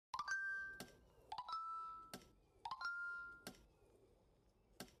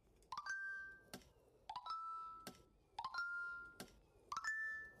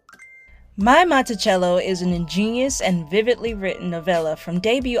My Monticello is an ingenious and vividly written novella from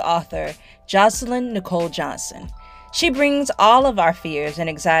debut author Jocelyn Nicole Johnson. She brings all of our fears and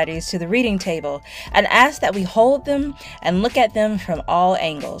anxieties to the reading table and asks that we hold them and look at them from all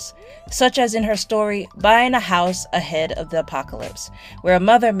angles, such as in her story Buying a House Ahead of the Apocalypse, where a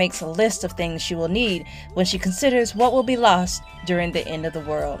mother makes a list of things she will need when she considers what will be lost during the end of the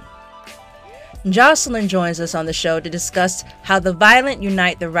world. Jocelyn joins us on the show to discuss how the Violent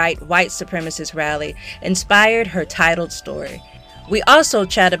Unite the Right white supremacist rally inspired her titled story. We also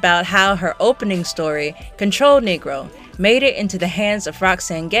chat about how her opening story, Control Negro, made it into the hands of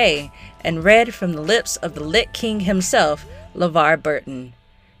Roxane Gay and read from the lips of the Lit King himself, LeVar Burton.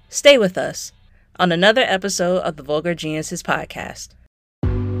 Stay with us on another episode of the Vulgar Geniuses podcast.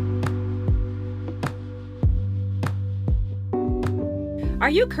 Are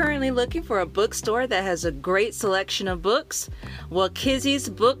you currently looking for a bookstore that has a great selection of books? Well, Kizzy's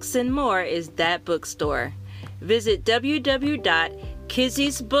Books and More is that bookstore. Visit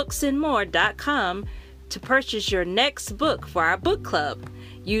www.kizzy'sbooksandmore.com to purchase your next book for our book club.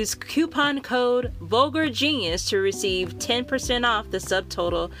 Use coupon code VulgarGenius to receive 10% off the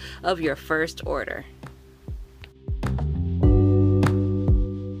subtotal of your first order.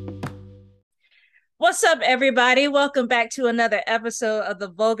 What's up, everybody? Welcome back to another episode of the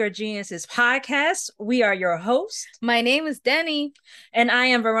Vulgar Geniuses podcast. We are your hosts. My name is Denny. And I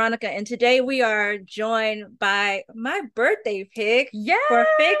am Veronica. And today we are joined by my birthday pick for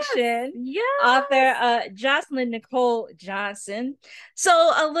fiction, author Jocelyn Nicole Johnson. So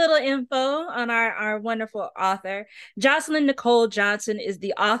a little info on our wonderful author. Jocelyn Nicole Johnson is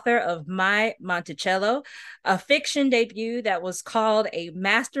the author of My Monticello, a fiction debut that was called a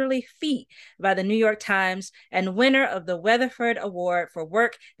masterly feat by the New York Times and winner of the Weatherford Award for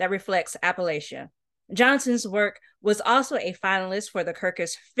work that reflects Appalachia. Johnson's work was also a finalist for the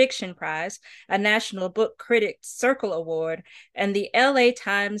Kirkus Fiction Prize, a National Book Critics Circle Award, and the LA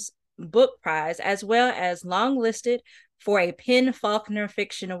Times Book Prize, as well as longlisted for a PEN/Faulkner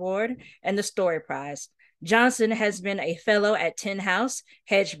Fiction Award and the Story Prize. Johnson has been a fellow at Tin House,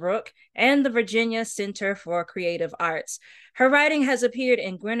 Hedgebrook, and the Virginia Center for Creative Arts. Her writing has appeared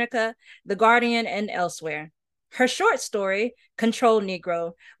in Guernica, The Guardian, and elsewhere. Her short story, Control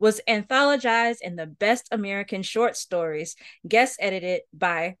Negro, was anthologized in the Best American Short Stories, guest edited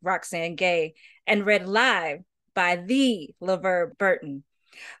by Roxane Gay, and read live by the LeVar Burton.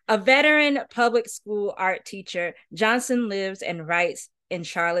 A veteran public school art teacher, Johnson lives and writes in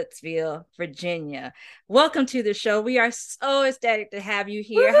Charlottesville, Virginia. Welcome to the show. We are so ecstatic to have you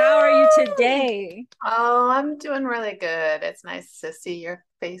here. How are you today? Oh, I'm doing really good. It's nice to see your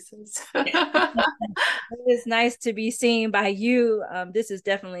faces. It's nice to be seen by you. This is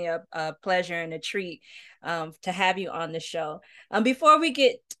definitely a pleasure and a treat to have you on the show. Before we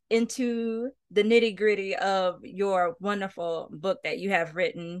get into the nitty-gritty of your wonderful book that you have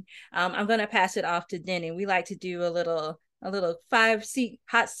written, I'm going to pass it off to Denny. We like to do a little 5-seat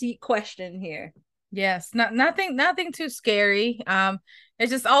hot seat question here. Yes, nothing too scary.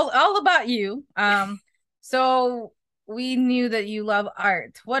 It's just all about you. So we knew that you love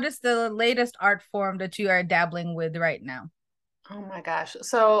art. What is the latest art form that you are dabbling with right now? Oh my gosh.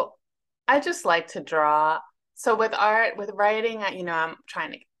 So I just like to draw. So with art, with writing, I'm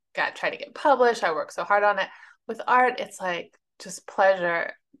trying to get published. I work so hard on it. With art, it's like just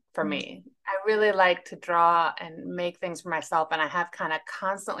pleasure for me. I really like to draw and make things for myself. And I have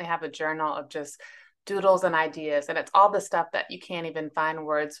constantly have a journal of just doodles and ideas. And it's all the stuff that you can't even find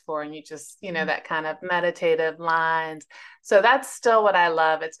words for. And you just, that kind of meditative lines. So that's still what I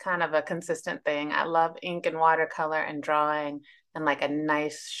love. It's kind of a consistent thing. I love ink and watercolor and drawing, and like a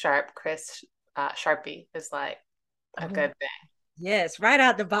nice, sharp, crisp Sharpie is like a good thing. Yes, right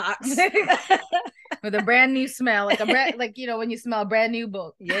out the box. With a brand new smell, like when you smell a brand new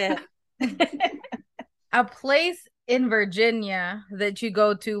book. Yeah. A place in Virginia that you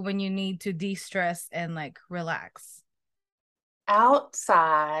go to when you need to de-stress and like relax.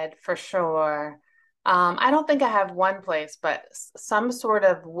 Outside for sure. I don't think I have one place, but some sort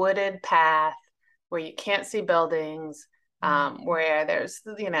of wooded path where you can't see buildings, where there's,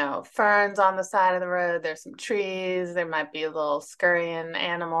 ferns on the side of the road. There's some trees. There might be a little scurrying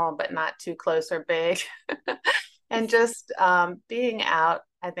animal, but not too close or big. And just being out,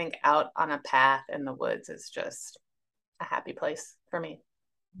 I think out on a path in the woods is just a happy place for me.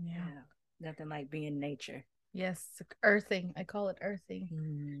 Yeah. Nothing like being in nature. Yes. Earthing. I call it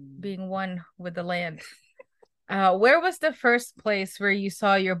earthing. Being one with the land. Where was the first place where you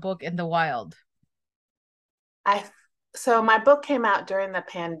saw your book in the wild? So my book came out during the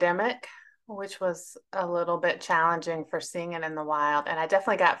pandemic, which was a little bit challenging for seeing it in the wild. And I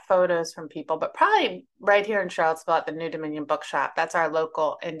definitely got photos from people, but probably right here in Charlottesville at the New Dominion Bookshop. That's our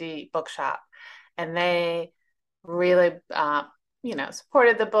local indie bookshop. And they really,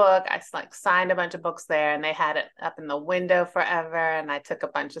 supported the book. I like signed a bunch of books there, and they had it up in the window forever. And I took a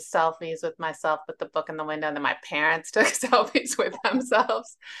bunch of selfies with myself with the book in the window. And then my parents took selfies with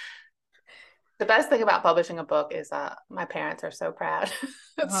themselves. The best thing about publishing a book is my parents are so proud.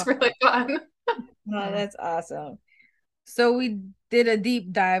 It's really fun. Oh, that's awesome. So we did a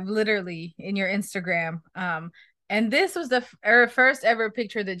deep dive literally in your Instagram. And this was the first ever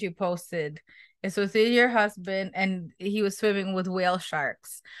picture that you posted. It was with your husband, and he was swimming with whale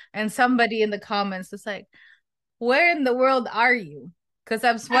sharks. And somebody in the comments was like, where in the world are you? Because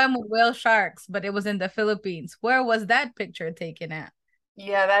I've swam with whale sharks, but it was in the Philippines. Where was that picture taken at?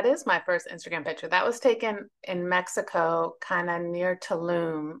 Yeah, that is my first Instagram picture. That was taken in Mexico, kind of near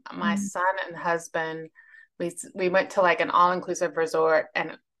Tulum. My son and husband, we went to like an all-inclusive resort,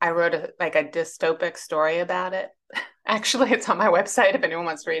 and I wrote a dystopic story about it. Actually, it's on my website if anyone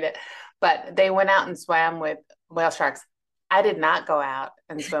wants to read it. But they went out and swam with whale sharks. I did not go out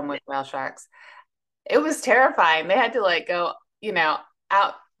and swim with whale sharks. It was terrifying. They had to like go,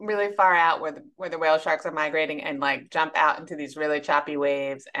 out really far out where the whale sharks are migrating and like jump out into these really choppy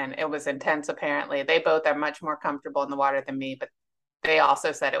waves. And it was intense. Apparently they both are much more comfortable in the water than me, but they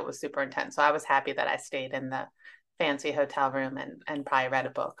also said it was super intense. So I was happy that I stayed in the fancy hotel room and probably read a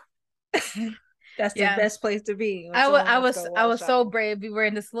book. That's the best place to be. I was so brave. We were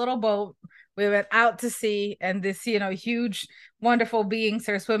in this little boat. We went out to sea, and this, huge, wonderful beings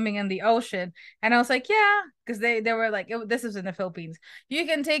are swimming in the ocean. And I was like, yeah, because they were like, this is in the Philippines. You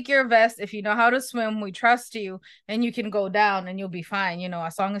can take your vest if you know how to swim. We trust you, and you can go down and you'll be fine,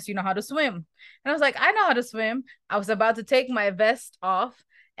 as long as you know how to swim. And I was like, I know how to swim. I was about to take my vest off,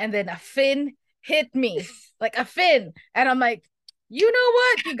 and then a fin hit me, like a fin. And I'm like, you know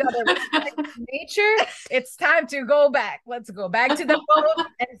what? You gotta respect nature. It's time to go back. Let's go back to the boat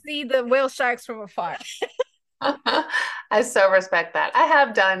and see the whale sharks from afar. I so respect that. I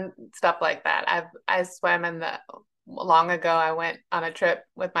have done stuff like that. I swam long ago. I went on a trip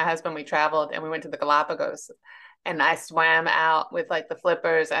with my husband. We traveled and we went to the Galapagos, and I swam out with like the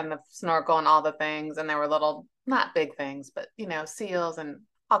flippers and the snorkel and all the things. And there were little, not big things, but seals and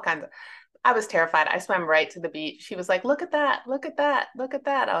all kinds of. I was terrified. I swam right to the beach. She was like, look at that, look at that, look at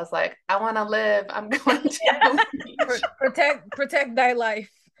that. I was like, I want to live. I'm going to protect thy life.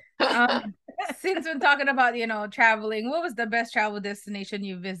 Since we're talking about, traveling, what was the best travel destination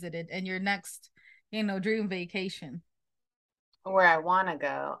you visited and your next, dream vacation? Where I want to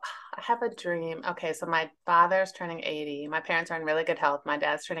go. I have a dream. Okay. So my father's turning 80. My parents are in really good health. My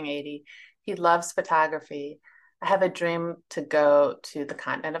dad's turning 80. He loves photography. I have a dream to go to the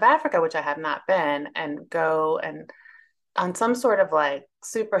continent of Africa, which I have not been, and go and on some sort of like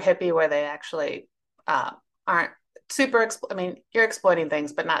super hippie where they actually aren't super, you're exploiting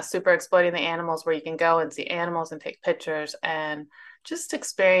things, but not super exploiting the animals, where you can go and see animals and take pictures and just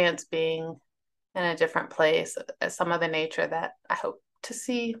experience being in a different place, some of the nature that I hope to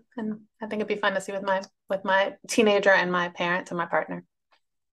see. And I think it'd be fun to see with my teenager and my parents and my partner.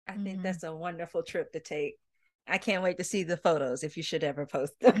 I think that's a wonderful trip to take. I can't wait to see the photos if you should ever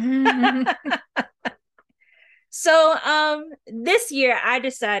post them. So this year I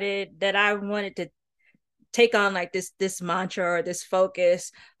decided that I wanted to take on like this mantra or this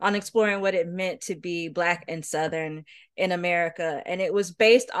focus on exploring what it meant to be Black and Southern in America. And it was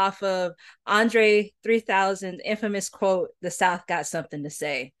based off of Andre 3000's infamous quote, "The South got something to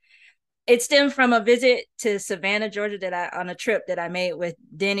say." It stemmed from a visit to Savannah, Georgia, on a trip that I made with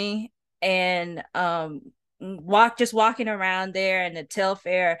Denny, and walking around there in the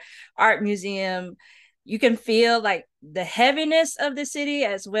Telfair Art Museum. You can feel like the heaviness of the city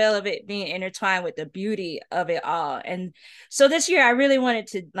as well of it being intertwined with the beauty of it all. And so this year I really wanted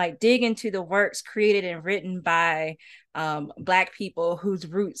to like dig into the works created and written by Black people whose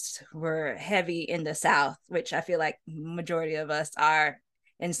roots were heavy in the South, which I feel like majority of us are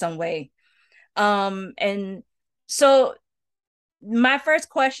in some way. And so my first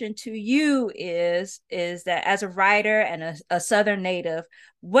question to you is that as a writer and a Southern native,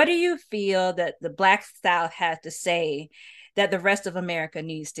 what do you feel that the Black South has to say that the rest of America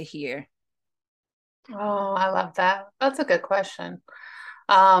needs to hear? Oh, I love that. That's a good question.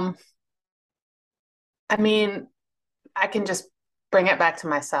 I can just bring it back to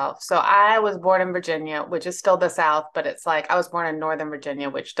myself. So I was born in Virginia, which is still the South, but it's like I was born in Northern Virginia,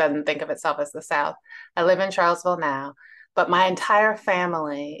 which doesn't think of itself as the South. I live in Charlottesville now. But my entire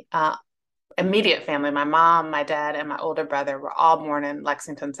family immediate family, my mom, my dad, and my older brother were all born in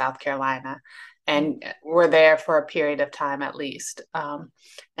Lexington, South Carolina, and were there for a period of time at least.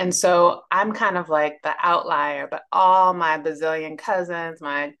 And so I'm kind of like the outlier, but all my bazillion cousins,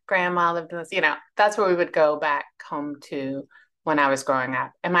 my grandma lived in this, that's where we would go back home to when I was growing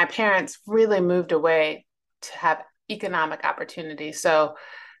up. And my parents really moved away to have economic opportunity. So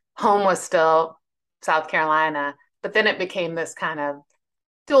home was still South Carolina, but then it became this kind of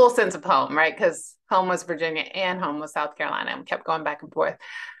dual sense of home, right? Because home was Virginia and home was South Carolina, and kept going back and forth.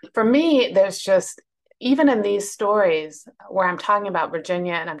 For me, there's just, even in these stories where I'm talking about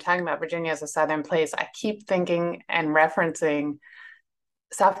Virginia and I'm talking about Virginia as a Southern place, I keep thinking and referencing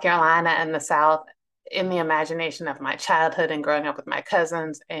South Carolina and the South in the imagination of my childhood and growing up with my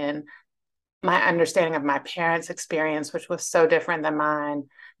cousins, and my understanding of my parents' experience, which was so different than mine,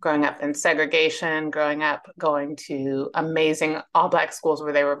 growing up in segregation, growing up going to amazing all Black schools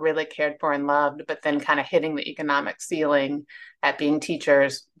where they were really cared for and loved, but then kind of hitting the economic ceiling at being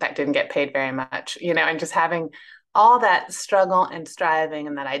teachers that didn't get paid very much, and just having all that struggle and striving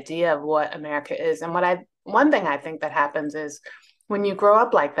and that idea of what America is. And one thing I think that happens is when you grow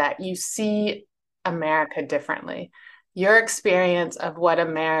up like that, you see America differently. Your experience of what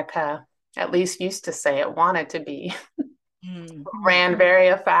America at least used to say it wanted to be, ran very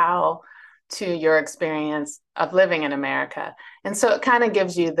afoul to your experience of living in America. And so it kind of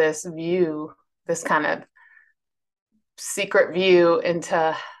gives you this view, this kind of secret view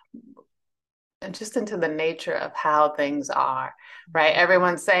into the nature of how things are, right?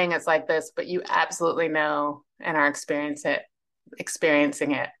 Everyone's saying it's like this, but you absolutely know and are experiencing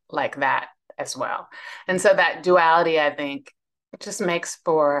it like that as well. And so that duality, I think, just makes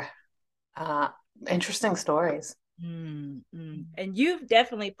for interesting stories. And you've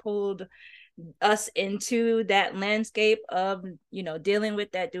definitely pulled us into that landscape of dealing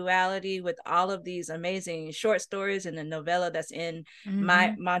with that duality with all of these amazing short stories and the novella that's in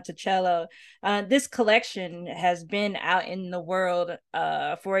my Monticello. This collection has been out in the world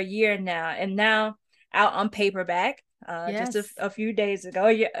for a year now, and now out on paperback. Just a few days ago,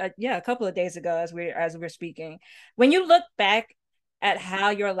 a couple of days ago, as we're speaking. When you look back at how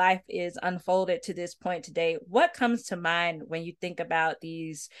your life is unfolded to this point today, what comes to mind when you think about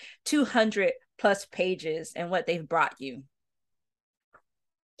these 200 plus pages and what they've brought you?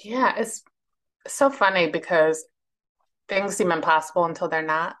 Yeah, it's so funny because things seem impossible until they're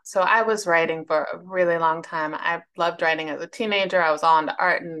not. So I was writing for a really long time. I loved writing as a teenager. I was all into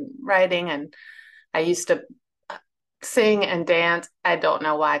art and writing, and I used to sing and dance. I don't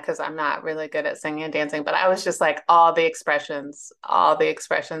know why, because I'm not really good at singing and dancing, but I was just like, all the expressions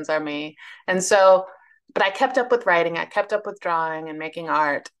are me. And so, but I kept up with writing, I kept up with drawing and making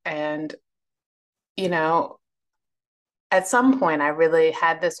art. And, at some point I really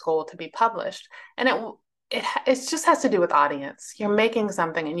had this goal to be published. And it just has to do with audience. You're making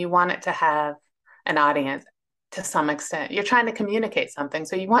something and you want it to have an audience. To some extent, you're trying to communicate something,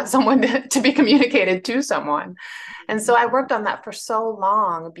 so you want someone to be communicated to someone. And so I worked on that for so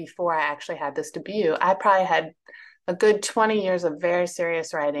long before I actually had this debut. I probably had a good 20 years of very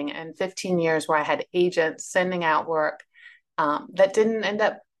serious writing and 15 years where I had agents sending out work that didn't end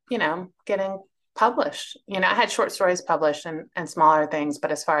up, getting published. I had short stories published and smaller things,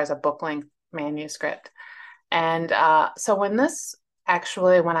 but as far as a book-length manuscript. And so when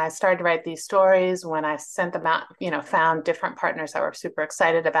I started to write these stories, when I sent them out, found different partners that were super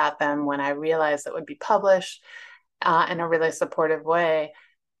excited about them, when I realized it would be published in a really supportive way,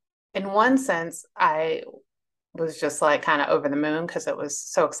 in one sense, I was just like kind of over the moon because it was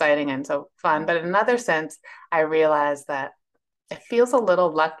so exciting and so fun. But in another sense, I realized that it feels a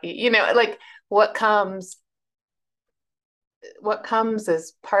little lucky, like what comes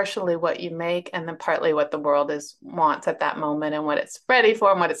is partially what you make, and then partly what the world wants at that moment and what it's ready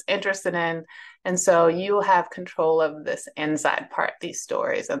for and what it's interested in. And so you have control of this inside part, these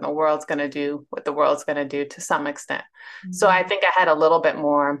stories, and the world's going to do what the world's going to do to some extent. So I think I had a little bit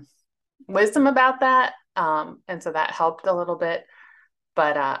more wisdom about that. And so that helped a little bit,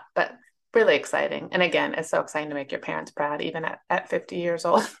 but really exciting. And again, it's so exciting to make your parents proud, even at 50 years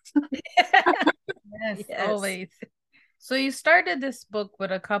old. Yes, always. So you started this book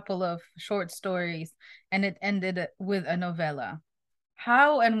with a couple of short stories and it ended with a novella.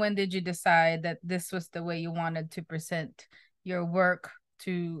 How and when did you decide that this was the way you wanted to present your work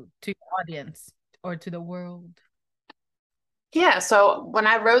to your audience or to the world? Yeah, so when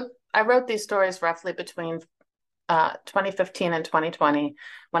I wrote these stories roughly between 2015 and 2020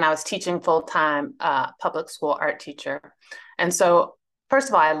 when I was teaching full-time public school art teacher. And so first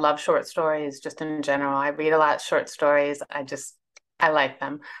of all, I love short stories just in general. I read a lot of short stories. I like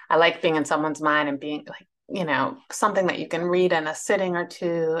them. I like being in someone's mind and being like, you know, something that you can read in a sitting or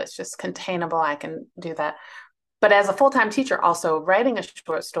two. It's just containable. I can do that. But as a full-time teacher, also writing a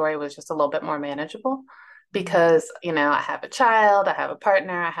short story was just a little bit more manageable because, you know, I have a child, I have a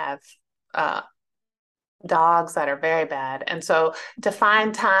partner, I have uh, dogs that are very bad. And so to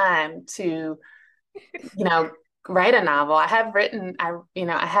find time to, you know, write a novel, I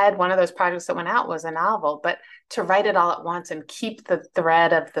had one of those projects that went out was a novel, but to write it all at once and keep the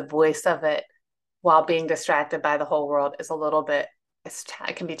thread of the voice of it while being distracted by the whole world is a little bit,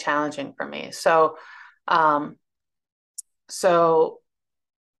 it can be challenging for me. Um, so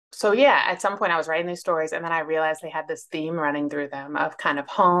so yeah, at some point I was writing these stories and then I realized they had this theme running through them of kind of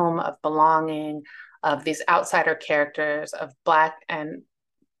home, of belonging, of these outsider characters, of black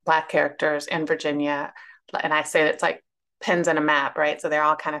characters in Virginia. And I say it's like pins in a map, right? So they're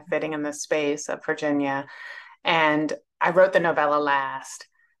all kind of fitting in this space of Virginia. And I wrote the novella last.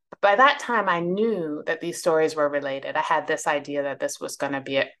 By that time, I knew that these stories were related. I had this idea that this was going to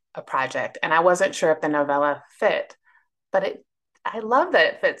be a project, and I wasn't sure if the novella fit, but I love that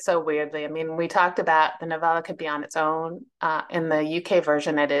it fits so weirdly. I mean, we talked about the novella could be on its own. In the UK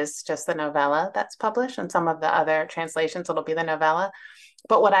version, it is just the novella that's published, and some of the other translations, it'll be the novella.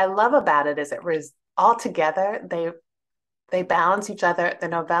 But what I love about it is it was all together. They balance each other. The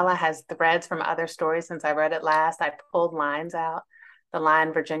novella has threads from other stories. Since I read it last, I pulled lines out. The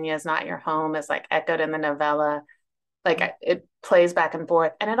line "Virginia is not your home" is like echoed in the novella. Like it plays back and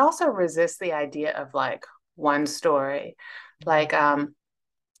forth, and it also resists the idea of like one story. Like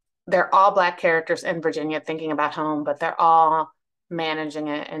they're all black characters in Virginia thinking about home, but they're all managing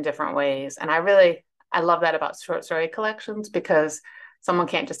it in different ways. And I love that about short story collections because someone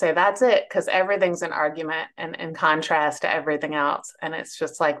can't just say that's it because everything's an argument and in contrast to everything else. And it's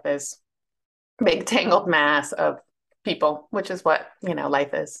just like this big tangled mass of people, which is what, you know,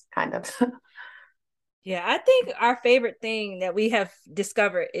 life is kind of. Yeah, I think our favorite thing that we have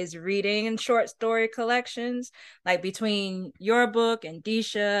discovered is reading in short story collections, like between your book and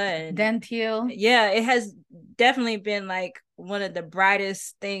Disha and Dentiel. Yeah, it has definitely been like one of the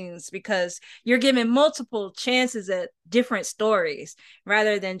brightest things because you're given multiple chances at different stories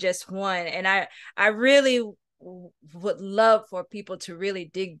rather than just one. And I really would love for people to really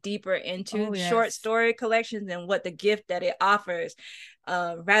dig deeper into short story collections and what the gift that it offers,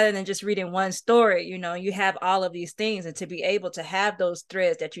 rather than just reading one story. You know, you have all of these things, and to be able to have those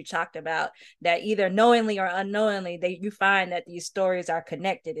threads that you talked about that either knowingly or unknowingly you find that these stories are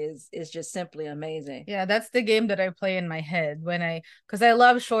connected is just simply amazing. Yeah, that's the game that I play in my head because I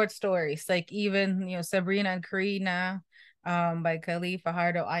love short stories, like even, you know, Sabrina and Karina by Khalil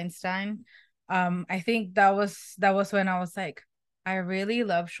Fajardo Einstein. I think that was when I was like, I really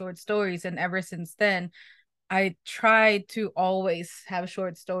love short stories, and ever since then I try to always have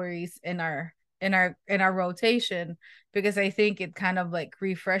short stories in our rotation because I think it kind of like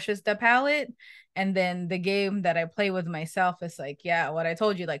refreshes the palette. And then the game that I play with myself is like, yeah, what I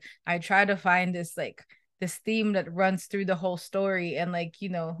told you, like I try to find this theme that runs through the whole story, and like, you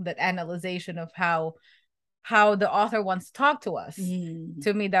know, that analyzation of how the author wants to talk to us.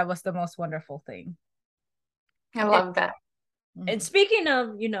 To me, that was the most wonderful thing. I love that. And speaking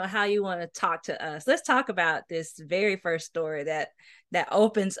of, you know, how you want to talk to us, let's talk about this very first story that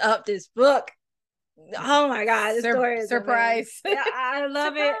opens up this book. Oh my God, this story is surprise. I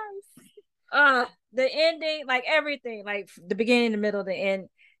love it. The ending, like everything, like the beginning, the middle, the end.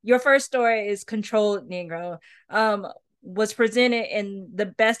 Your first story is Controlled Negro. Was presented in the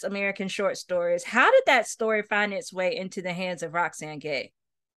Best American Short Stories. How did that story find its way into the hands of Roxane Gay?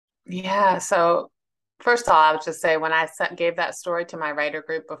 Yeah, so first of all, I would just say when I gave that story to my writer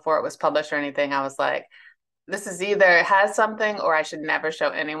group before it was published or anything, I was like, this is either it has something or I should never show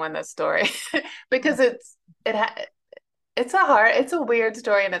anyone this story because it's a weird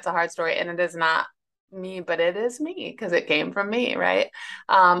story and it's a hard story and it is not me, but it is me because it came from me, right?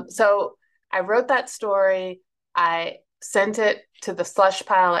 So I wrote that story. I sent it to the slush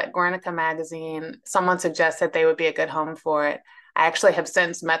pile at Guernica magazine. Someone suggested they would be a good home for it. I actually have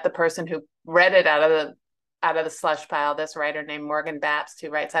since met the person who read it out of the slush pile, this writer named Morgan Bapst,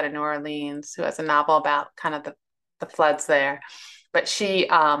 who writes out of New Orleans, who has a novel about kind of the floods there. But she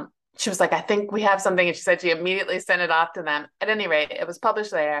was like, I think we have something. And she said she immediately sent it off to them. At any rate, it was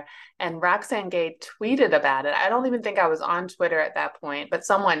published there. And Roxane Gay tweeted about it. I don't even think I was on Twitter at that point, but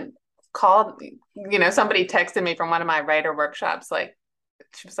someone called, you know, somebody texted me from one of my writer workshops. Like,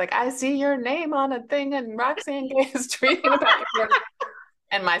 she was like, I see your name on a thing and Roxane Gay is tweeting about it.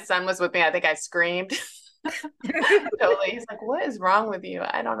 And my son was with me. I think I screamed. Totally. He's like, what is wrong with you?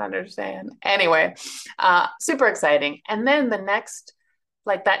 I don't understand. Anyway, super exciting. And then the next,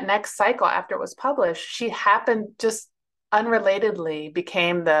 like that next cycle after it was published, she happened just unrelatedly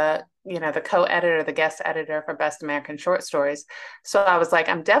became the, the co-editor, the guest editor for Best American Short Stories. So I was like,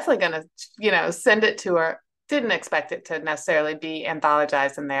 I'm definitely going to, send it to her. Didn't expect it to necessarily be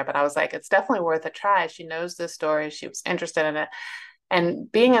anthologized in there, but I was like, it's definitely worth a try. She knows this story. She was interested in it. And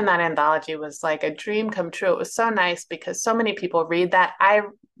being in that anthology was like a dream come true. It was so nice because so many people read that.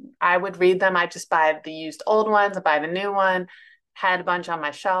 I would read them. I just buy the used old ones, I buy the new one, had a bunch on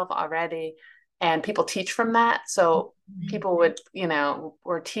my shelf already. And people teach from that. So people would,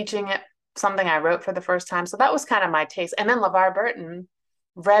 were teaching it, something I wrote for the first time. So that was kind of my taste. And then LeVar Burton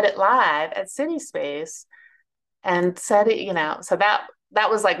read it live at City Space and said it, so that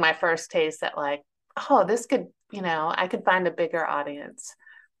was like my first taste that like, oh, this could, I could find a bigger audience.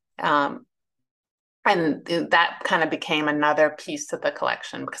 And that kind of became another piece to the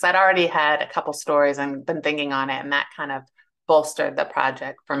collection because I'd already had a couple stories and been thinking on it, and that kind of bolstered the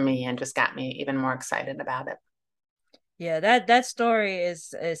project for me and just got me even more excited about it. Yeah, that story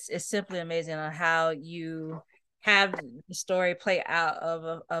is simply amazing on how you have the story play out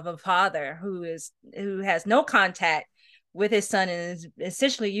of a father who has no contact with his son and is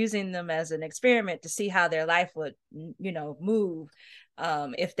essentially using them as an experiment to see how their life would move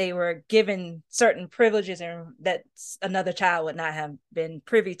if they were given certain privileges and that another child would not have been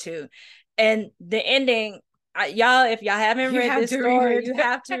privy to. And the ending, y'all, if y'all haven't read this story, you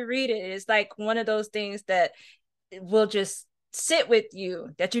have to read it. It's like one of those things that will just sit with you,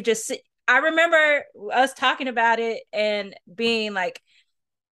 that you just sit. I remember us talking about it and being like,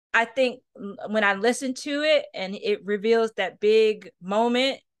 I think when I listened to it and it reveals that big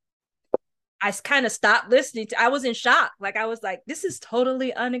moment, I kind of stopped listening I was in shock. Like, I was like, this is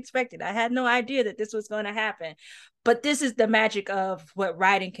totally unexpected. I had no idea that this was going to happen. But this is the magic of what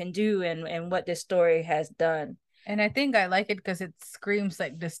writing can do and what this story has done. And I think I like it because it screams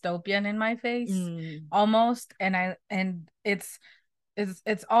like dystopian in my face, almost. And it's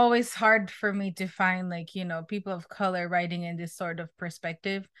always hard for me to find like, people of color writing in this sort of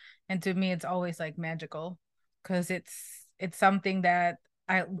perspective. And to me, it's always like magical because it's something that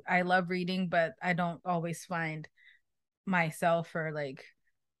I love reading, but I don't always find myself or like,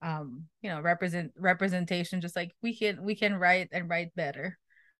 representation. Just like we can write and write better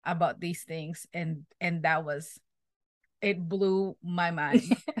about these things. And it blew my mind.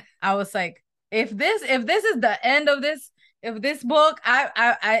 I was like, if this is the end of this book,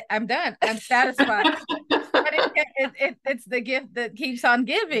 I'm done. I'm satisfied. But it's the gift that keeps on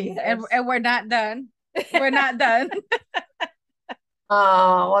giving. Yes. And we're not done. We're not done.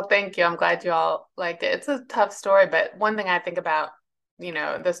 Oh, well, thank you. I'm glad you all liked it. It's a tough story, but one thing I think about,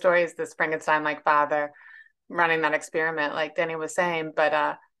 the story is this Frankenstein-like father running that experiment, like Denny was saying,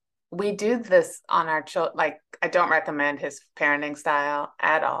 but we do this on our children. Like, I don't recommend his parenting style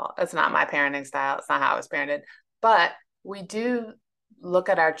at all. It's not my parenting style. It's not how I was parented. But we do look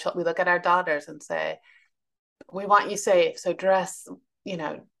at our children. We look at our daughters and say, "We want you safe. So dress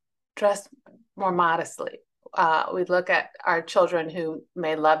more modestly." We look at our children who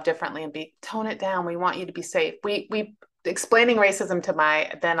may love differently and tone it down. We want you to be safe. We explaining racism to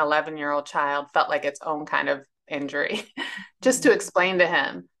my then 11-year-old child felt like its own kind of injury, just to explain to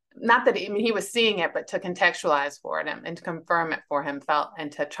him. Not that he was seeing it, but to contextualize for him and to confirm it for him and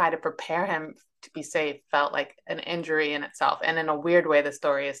to try to prepare him to be safe felt like an injury in itself. And in a weird way, the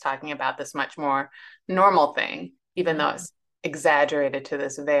story is talking about this much more normal thing, even though it's exaggerated to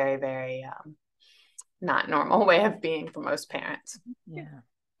this very, very not normal way of being for most parents. Yeah.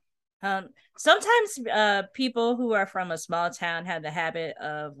 Sometimes people who are from a small town have the habit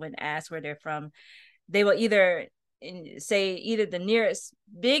of, when asked where they're from, they will say either the nearest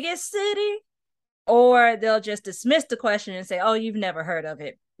biggest city, or they'll just dismiss the question and say, oh, you've never heard of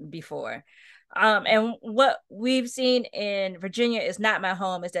it before. And what we've seen in Virginia Is Not My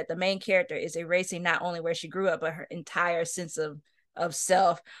Home is that the main character is erasing not only where she grew up, but her entire sense of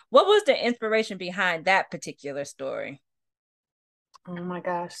self. What was the inspiration behind that particular story? Oh my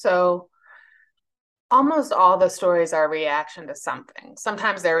gosh. So almost all the stories are a reaction to something.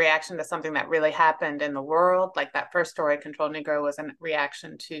 Sometimes they're a reaction to something that really happened in the world. Like that first story, Controlled Negro, was a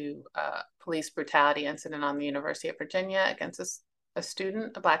reaction to a police brutality incident on the University of Virginia against a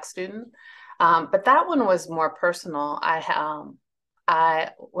Black student. But that one was more personal. I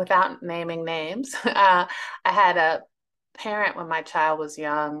without naming names, I had a parent when my child was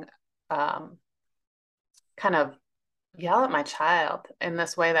young, kind of yell at my child in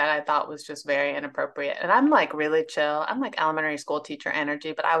this way that I thought was just very inappropriate. And I'm like really chill. I'm like elementary school teacher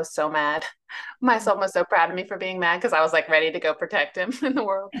energy, but I was so mad. My son was so proud of me for being mad because I was like ready to go protect him in the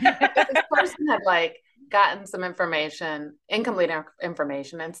world. But this person had like gotten some information, incomplete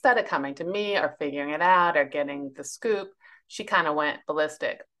information. Instead of coming to me or figuring it out or getting the scoop, she kind of went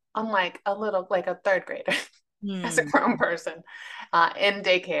ballistic. Unlike a little, like a third grader as a grown person in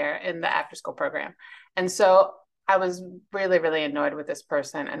daycare in the after school program. And so I was really, really annoyed with this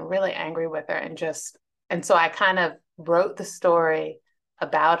person and really angry with her and so I kind of wrote the story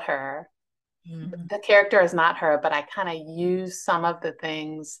about her. The character is not her, but I kind of used some of the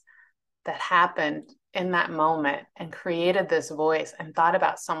things that happened in that moment and created this voice and thought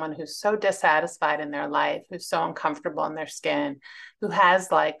about someone who's so dissatisfied in their life, who's so uncomfortable in their skin, who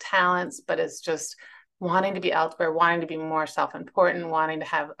has like talents, but is just wanting to be elsewhere, wanting to be more self-important, wanting to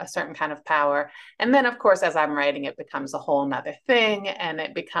have a certain kind of power. And then, of course, as I'm writing, it becomes a whole nother thing and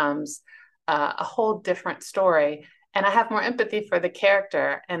it becomes a whole different story. And I have more empathy for the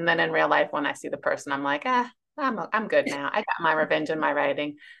character. And then in real life, when I see the person, I'm like, I'm good now. I got my revenge in my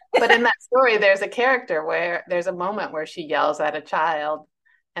writing. But in that story, there's a character where there's a moment where she yells at a child.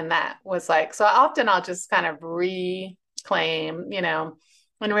 And that was like, so often I'll just kind of reclaim,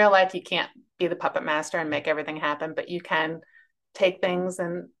 in real life, you can't be the puppet master and make everything happen, but you can take things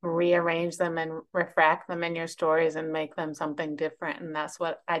and rearrange them and refract them in your stories and make them something different. And that's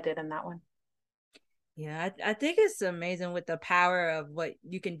what I did in that one. Yeah, I think it's amazing with the power of what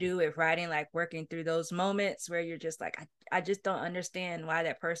you can do with writing, like working through those moments where you're just like, I just don't understand why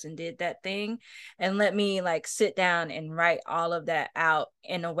that person did that thing. And let me like sit down and write all of that out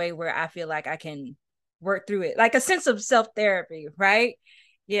in a way where I feel like I can work through it, like a sense of self-therapy, right?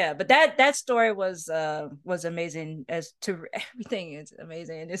 Yeah, but that story was amazing. As to everything is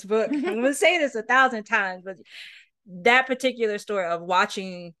amazing in this book. I'm gonna say this 1,000 times, but that particular story of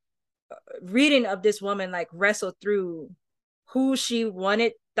reading of this woman like wrestle through who she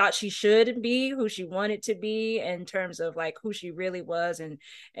thought she should be, who she wanted to be in terms of like who she really was,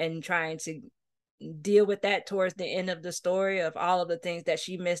 and trying to deal with that towards the end of the story of all of the things that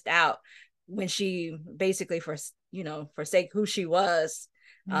she missed out when she basically forsake who she was,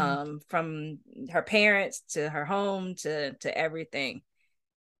 from her parents to her home to everything.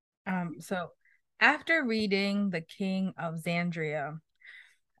 So after reading The King of Xandria,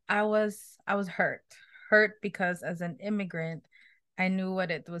 I was hurt because as an immigrant, I knew what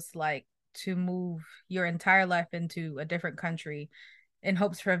it was like to move your entire life into a different country in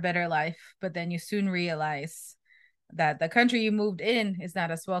hopes for a better life, but then you soon realize that the country you moved in is not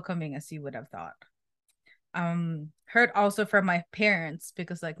as welcoming as you would have thought. Hurt also for my parents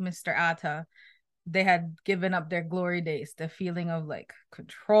because like Mr. Atta, they had given up their glory days, the feeling of like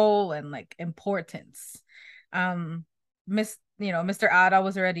control and like importance. Mr. Atta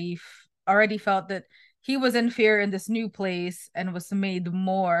was already felt that he was in fear in this new place and was made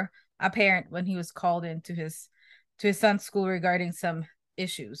more apparent when he was called into his son's school regarding some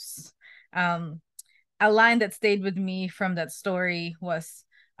issues. A line that stayed with me from that story was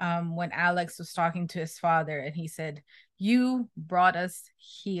when Alex was talking to his father and he said, "You brought us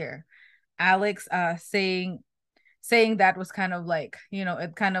here." Alex saying that was kind of like,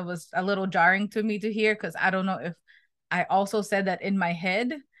 it kind of was a little jarring to me to hear, because I don't know if I also said that in my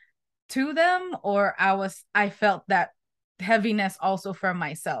head to them, or I felt that heaviness also for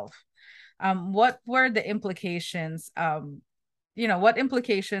myself. What were the implications? What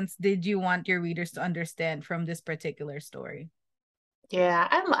implications did you want your readers to understand from this particular story? Yeah,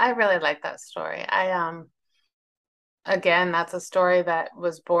 I really like that story. Again, that's a story that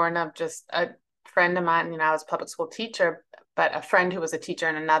was born of just a friend of mine. I was a public school teacher, but a friend who was a teacher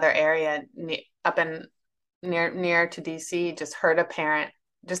in another area up in near to DC just heard a parent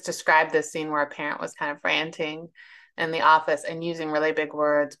just describe this scene where a parent was kind of ranting in the office and using really big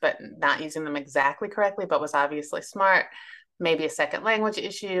words, but not using them exactly correctly, but was obviously smart, maybe a second language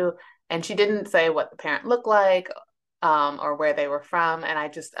issue. And she didn't say what the parent looked like, or where they were from. And I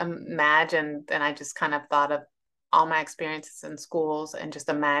just imagined, and I just kind of thought of all my experiences in schools and just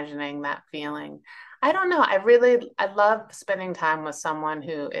imagining that feeling. I don't know. I love spending time with someone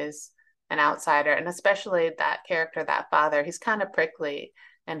who is an outsider, and especially that character, that father. He's kind of prickly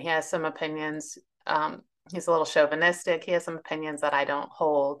and he has some opinions. He's a little chauvinistic. He has some opinions that I don't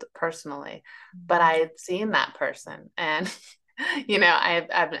hold personally, but I've seen that person, and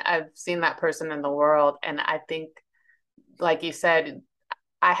I've seen that person in the world, and I think, like you said,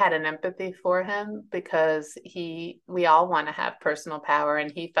 I had an empathy for him because we all want to have personal power,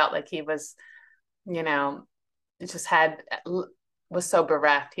 and he felt like he was, just had was so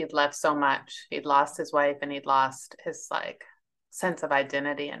bereft. He'd left so much. He'd lost his wife and he'd lost his like sense of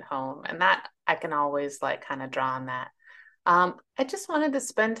identity and home. And that I can always like kind of draw on that. I just wanted to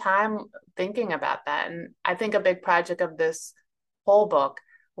spend time thinking about that. And I think a big project of this whole book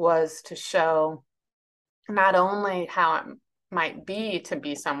was to show not only how it might be to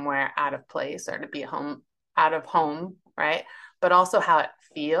be somewhere out of place or to be home out of home, right? But also how it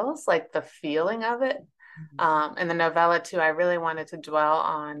feels, like the feeling of it. In the novella too, I really wanted to dwell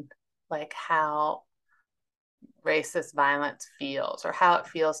on like how racist violence feels, or how it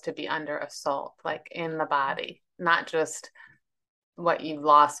feels to be under assault, like in the body, not just what you've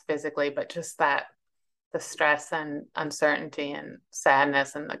lost physically, but just that the stress and uncertainty and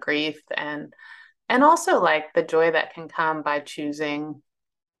sadness and the grief and also like the joy that can come by choosing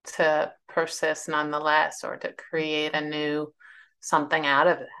to persist nonetheless, or to create a new something out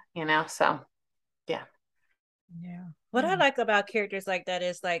of it, you know? So yeah. What I like about characters like that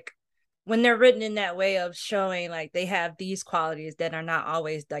is like when they're written in that way of showing like they have these qualities that are not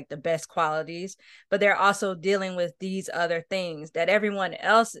always like the best qualities, but they're also dealing with these other things that everyone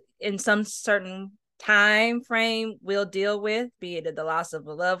else in some certain time frame will deal with, be it the loss of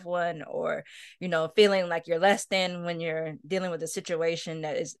a loved one, or you know, feeling like you're less than when you're dealing with a situation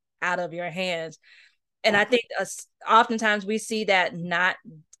that is out of your hands. And I think oftentimes we see that not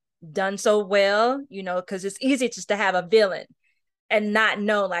done so well, you know, because it's easy just to have a villain and not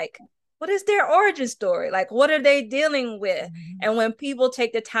know like what is their origin story, like what are they dealing with. And when people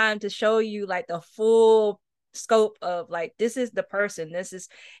take the time to show you like the full scope of like, this is the person, this is,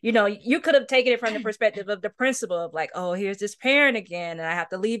 you know, you could have taken it from the perspective of the principal of like, oh, here's this parent again and I have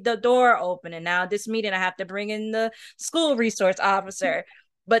to leave the door open, and now this meeting I have to bring in the school resource officer.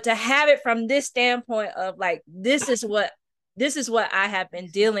 But to have it from this standpoint of like, this is what I have been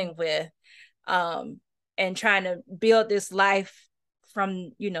dealing with, and trying to build this life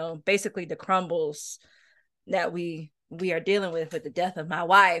from, you know, basically the crumbles that we are dealing with the death of my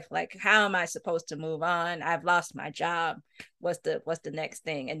wife. Like, how am I supposed to move on? I've lost my job. What's the next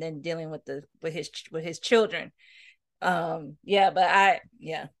thing? And then dealing with his children.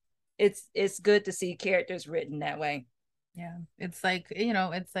 It's good to see characters written that way. Yeah, it's like, you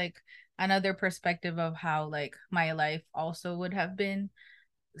know, it's like another perspective of how like my life also would have been,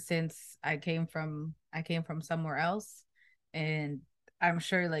 since I came from somewhere else. And I'm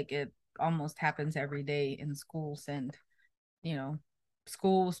sure like it almost happens every day in schools and, you know,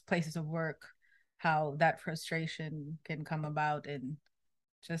 schools, places of work, how that frustration can come about. And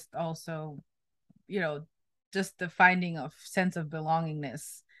just also, you know, just the finding of sense of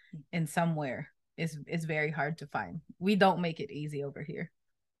belongingness in somewhere is very hard to find. We don't make it easy over here.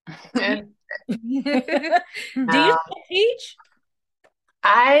 Do you teach?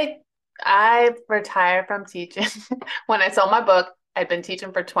 I retired from teaching when I sold my book. I'd been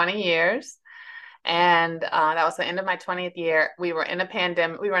teaching for 20 years. And that was the end of my 20th year. We were in a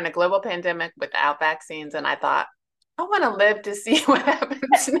pandemic. We were in a global pandemic without vaccines. And I thought, I want to live to see what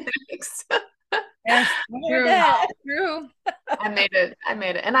happens next. Yes, true. I made it.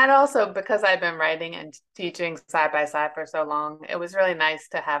 And I'd also, because I've been writing and teaching side by side for so long, it was really nice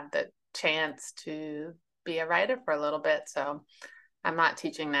to have the chance to be a writer for a little bit. So I'm not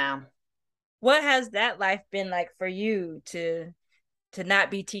teaching now. What has that life been like for you to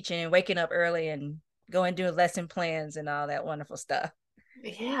not be teaching and waking up early and going doing lesson plans and all that wonderful stuff?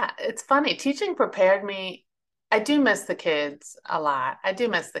 Yeah, it's funny. Teaching prepared me. I do miss the kids a lot. I do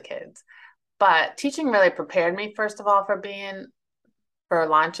miss the kids. But teaching really prepared me, first of all, for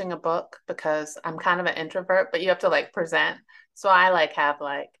launching a book, because I'm kind of an introvert, but you have to like present. So I like have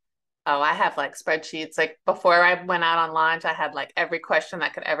like, I have like spreadsheets. Like before I went out on launch, I had like every question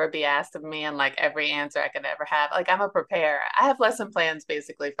that could ever be asked of me and like every answer I could ever have. Like I'm a preparer. I have lesson plans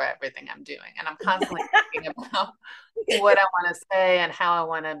basically for everything I'm doing. And I'm constantly thinking about what I want to say and how I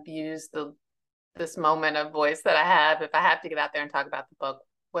want to use this moment of voice that I have. If I have to get out there and talk about the book,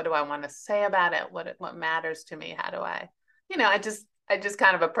 what do I want to say about it? What matters to me? How do I, I just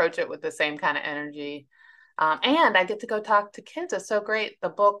kind of approach it with the same kind of energy. And I get to go talk to kids. It's so great. The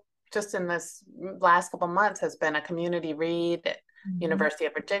book just in this last couple months has been a community read at University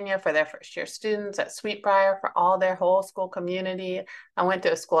of Virginia for their first year students, at Sweetbriar for all their whole school community. I went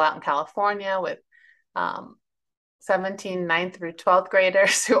to a school out in California with 17 9th through 12th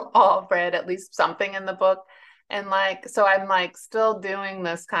graders who all read at least something in the book. And like, so I'm like still doing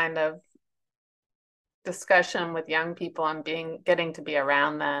this kind of discussion with young people and getting to be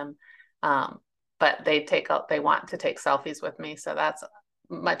around them. But they want to take selfies with me. So that's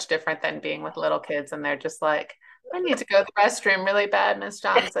much different than being with little kids. And they're just like, I need to go to the restroom really bad, Miss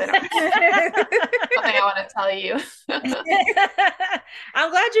Johnson. Something I want to tell you.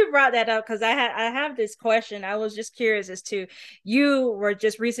 I'm glad you brought that up because I have this question. I was just curious as to you were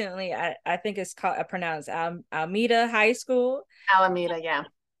just recently I think it's called pronounced Alameda High School. Alameda, yeah.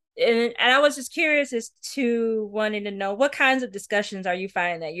 And I was just curious as to wanting to know what kinds of discussions are you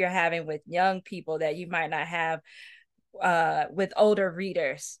finding that you're having with young people that you might not have with older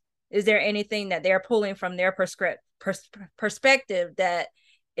readers? Is there anything that they're pulling from their perspective that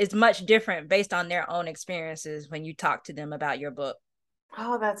is much different based on their own experiences when you talk to them about your book?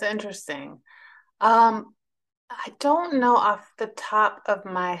 Oh, that's interesting. I don't know off the top of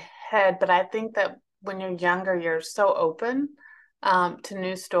my head, but I think that when you're younger, you're so open to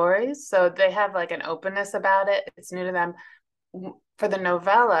new stories. So they have like an openness about it. It's new to them. For the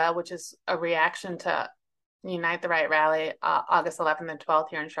novella, which is a reaction to Unite the Right rally, August 11th and 12th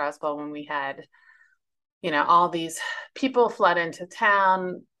here in Charlottesville, when we had, all these people flood into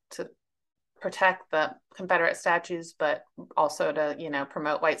town to protect the Confederate statues, but also to,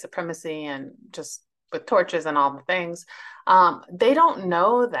 promote white supremacy and just with torches and all the things. They don't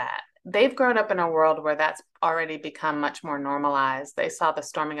know that. They've grown up in a world where that's already become much more normalized. They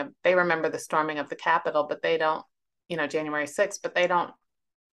remember the storming of the Capitol, but they don't, January 6th, but they don't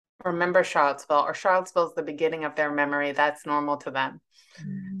remember Charlottesville, or Charlottesville's the beginning of their memory. That's normal to them.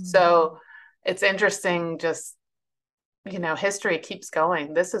 So it's interesting, just, history keeps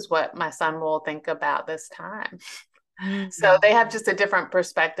going. This is what my son will think about this time. So they have just a different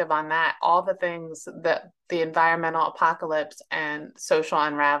perspective on that. All the things that the environmental apocalypse and social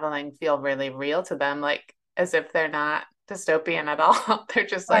unraveling feel really real to them, like as if they're not dystopian at all. They're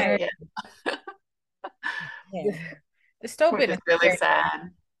just like, yeah. Dystopian is really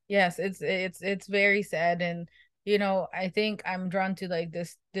sad. Yes, it's very sad. And I think I'm drawn to like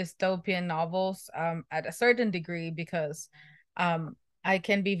this dystopian novels at a certain degree because I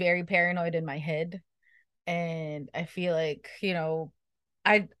can be very paranoid in my head. And I feel like,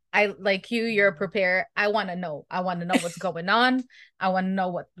 I like you're prepared. I want to know what's going on. I want to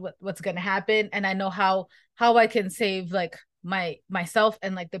know what's going to happen, and I know how I can save like myself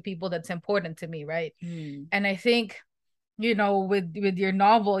and like the people that's important to me, right? And I think with your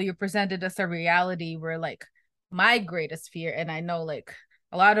novel, you presented us a reality where like my greatest fear, and I know like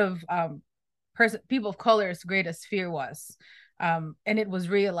a lot of people of color's greatest fear was and it was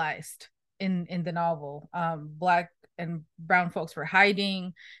realized in the novel. Black and brown folks were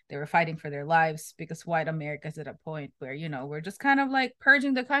hiding. They were fighting for their lives because white America's at a point where we're just kind of like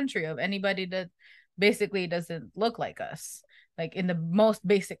purging the country of anybody that basically doesn't look like us, like in the most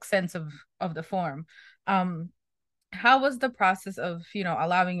basic sense of the form. How was the process of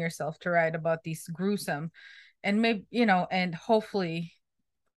allowing yourself to write about these gruesome and maybe and hopefully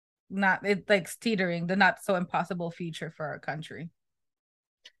not it like teetering the not so impossible future for our country?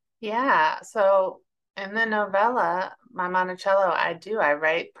 Yeah, so in the novella, my Monticello, I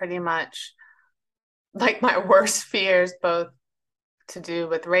write pretty much like my worst fears, both to do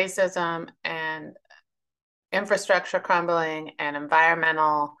with racism and infrastructure crumbling and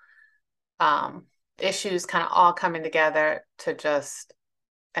environmental issues kind of all coming together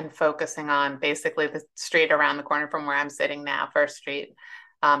and focusing on basically the street around the corner from where I'm sitting now, First Street.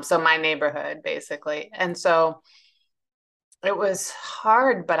 So my neighborhood, basically. And so it was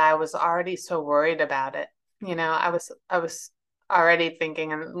hard, but I was already so worried about it. I was already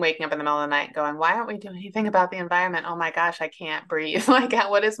thinking and waking up in the middle of the night going, why aren't we doing anything about the environment? Oh my gosh, I can't breathe. Like,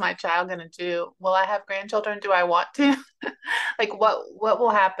 what is my child going to do? Will I have grandchildren? Do I want to? Like, what will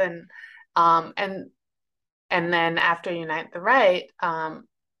happen? And then after Unite the Right,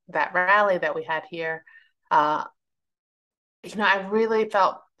 that rally that we had here, I really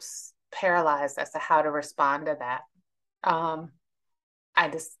felt paralyzed as to how to respond to that. I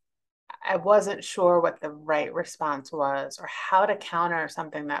wasn't sure what the right response was or how to counter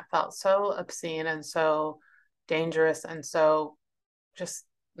something that felt so obscene and so dangerous and so just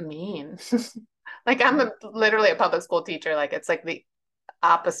mean. Like I'm literally a public school teacher. Like it's like the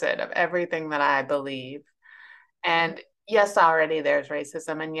opposite of everything that I believe. And yes, already there's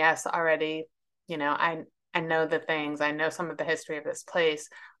racism. And yes, already, I know the things, I know some of the history of this place,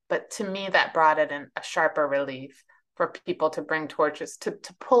 but to me that brought it in a sharper relief for people to bring torches, to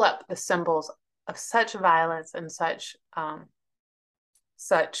pull up the symbols of such violence and such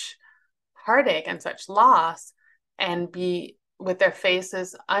heartache and such loss, and be with their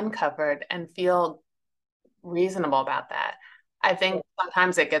faces uncovered and feel reasonable about that. I think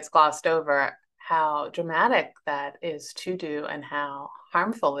sometimes it gets glossed over how dramatic that is to do and how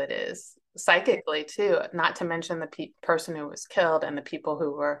harmful it is psychically too, not to mention the person who was killed and the people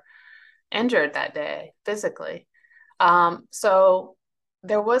who were injured that day physically. So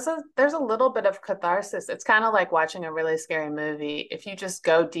there's a little bit of catharsis. It's kind of like watching a really scary movie. If you just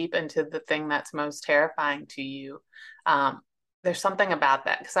go deep into the thing that's most terrifying to you, there's something about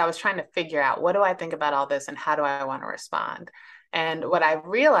that. Because I was trying to figure out, what do I think about all this and how do I want to respond? And what I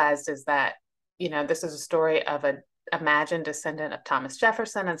realized is that, this is a story of an imagined descendant of Thomas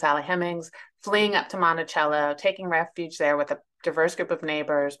Jefferson and Sally Hemings fleeing up to Monticello, taking refuge there with a diverse group of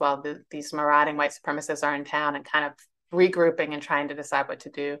neighbors while these marauding white supremacists are in town, and kind of regrouping and trying to decide what to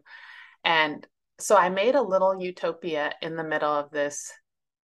do. And so I made a little utopia in the middle of this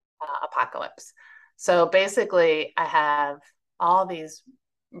apocalypse. So basically, I have all these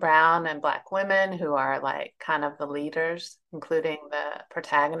brown and Black women who are like kind of the leaders, including the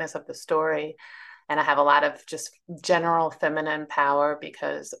protagonist of the story. And I have a lot of just general feminine power,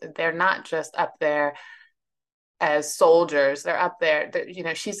 because they're not just up there as soldiers. They're up there,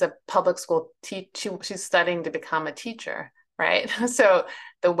 she's a public school teacher. She's studying to become a teacher, right? So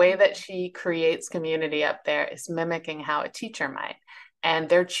the way that she creates community up there is mimicking how a teacher might. And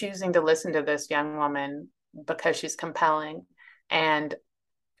they're choosing to listen to this young woman because she's compelling. And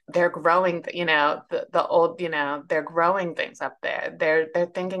they're growing, the old, they're growing things up there. They're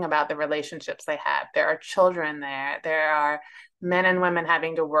thinking about the relationships they have. There are children there. There are men and women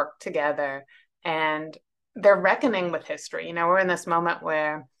having to work together, and they're reckoning with history. We're in this moment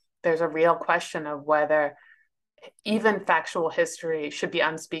where there's a real question of whether even factual history should be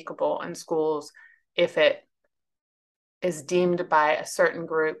unspeakable in schools if it is deemed by a certain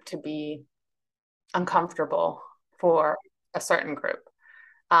group to be uncomfortable for a certain group.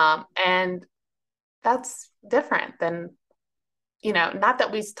 And that's different than, not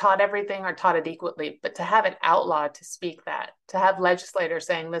that we taught everything or taught it equally, but to have it outlawed to speak that, to have legislators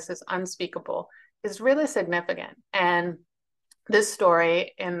saying this is unspeakable, is really significant. And this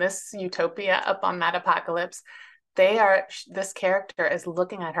story in this utopia up on that apocalypse, this character is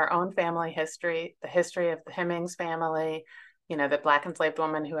looking at her own family history, the history of the Hemings family, the Black enslaved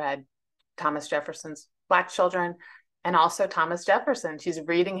woman who had Thomas Jefferson's Black children, and also Thomas Jefferson. She's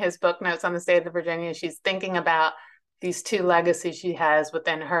reading his book notes on the state of Virginia. She's thinking about these two legacies she has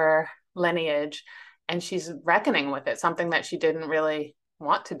within her lineage, and she's reckoning with it, something that she didn't really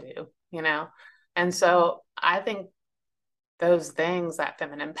want to do, And so I think those things, that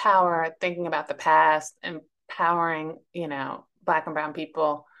feminine power, thinking about the past, empowering, Black and brown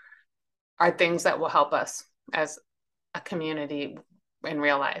people, are things that will help us as a community in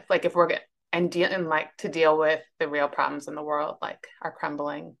real life. Like if we're to deal with the real problems in the world, like our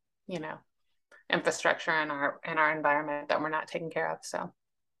crumbling, infrastructure and our environment that we're not taking care of. So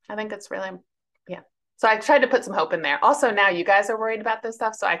I think it's really, yeah. So I tried to put some hope in there. Also, now you guys are worried about this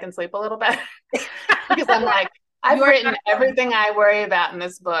stuff, so I can sleep a little better because I'm like, I've written everything I worry about in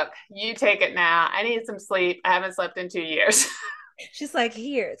this book. You take it now. I need some sleep. I haven't slept in 2 years. She's like,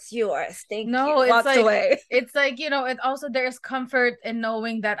 here, it's yours. Thank you. No, it's like, away. It's like, it also, there's comfort in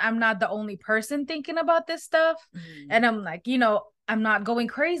knowing that I'm not the only person thinking about this stuff. And I'm like, I'm not going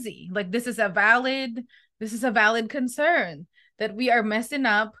crazy. Like, this is a valid concern that we are messing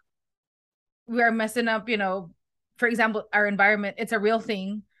up. We are messing up, for example, our environment. It's a real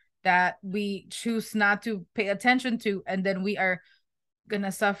thing that we choose not to pay attention to. And then we are going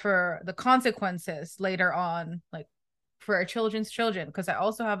to suffer the consequences later on, like, for our children's children, because I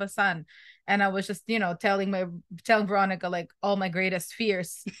also have a son, and I was just telling Veronica like all my greatest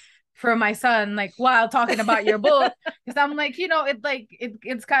fears for my son, like while talking about your book, because I'm like,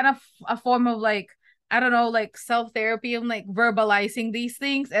 it's kind of a form of like, I don't know, like self-therapy. I'm like verbalizing these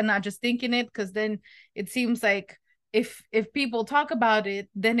things and not just thinking it, because then it seems like if people talk about it,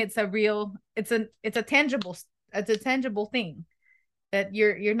 then it's a tangible thing that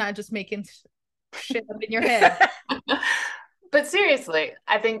you're not just making shit up in your head. But seriously,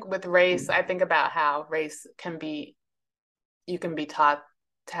 I think with race, I think about how race you can be taught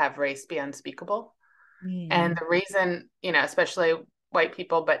to have race be unspeakable. And the reason, especially white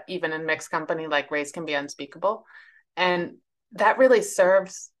people, but even in mixed company, like race can be unspeakable. And that really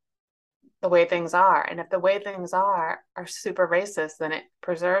serves the way things are. And if the way things are super racist, then it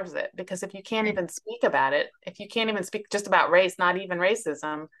preserves it. Because if you can't even speak about it, if you can't even speak just about race, not even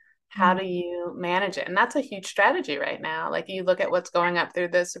racism, how do you manage it? And that's a huge strategy right now. Like you look at what's going up through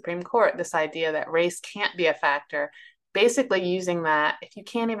the Supreme Court, this idea that race can't be a factor, basically using that. If you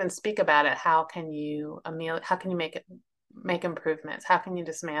can't even speak about it, how can you make improvements? How can you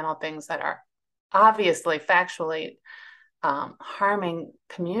dismantle things that are obviously factually harming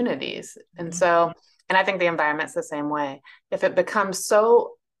communities? And so, and I think the environment's the same way. If it becomes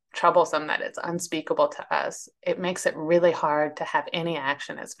so troublesome that it's unspeakable to us, it makes it really hard to have any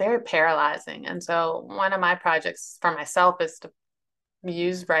action. It's very paralyzing. And so one of my projects for myself is to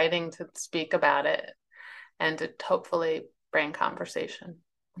use writing to speak about it and to hopefully bring conversation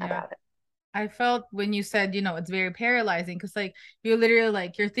about it. I felt when you said, it's very paralyzing, because like you're literally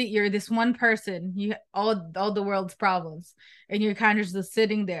like you're this one person, you all the world's problems, and you're kind of just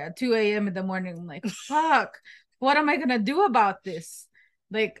sitting there at 2 a.m. in the morning, like, fuck, what am I gonna do about this?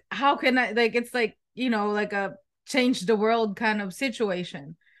 Like, how can I, like, it's like, like a change the world kind of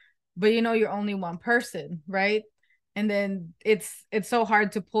situation, but you're only one person, right? And then it's so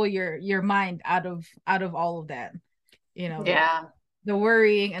hard to pull your mind out of all of that, Yeah. The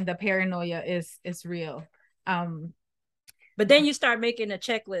worrying and the paranoia is real. But then you start making a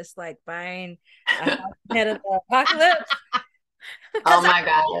checklist, like buying a house ahead of the apocalypse. Oh my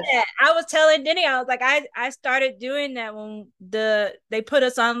gosh. I was telling Denny, I was like, I started doing that when they put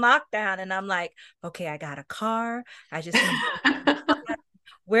us on lockdown, and I'm like, okay, I got a car. I just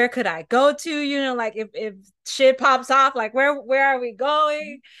where could I go to? Like if shit pops off, like where are we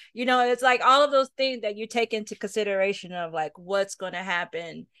going? It's like all of those things that you take into consideration of like what's going to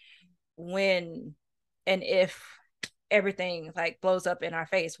happen when and if everything like blows up in our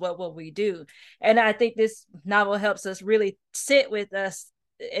face. What will we do? And I think this novel helps us really sit with us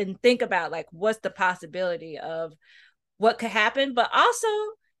and think about like what's the possibility of what could happen. But also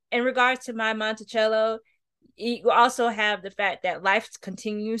in regards to my Monticello, you also have the fact that life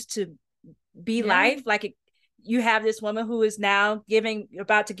continues to be life. Like you have this woman who is now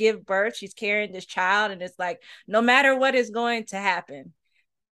about to give birth. She's carrying this child, and it's like no matter what is going to happen,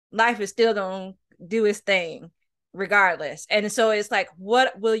 life is still going to do its thing regardless. And so it's like,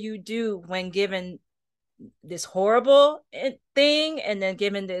 what will you do when given this horrible thing, and then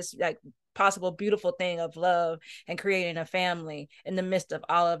given this like possible beautiful thing of love and creating a family in the midst of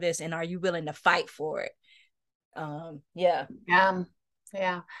all of this? And are you willing to fight for it? The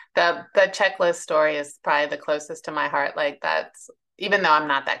checklist story is probably the closest to my heart. Like that's, even though I'm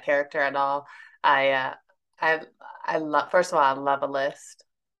not that character at all, I love, first of all, I love a list.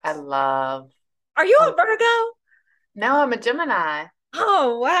 Are you a Virgo? No, I'm a Gemini.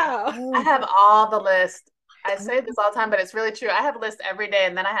 Oh wow. I have all the list. I say this all the time, but it's really true. I have a list every day,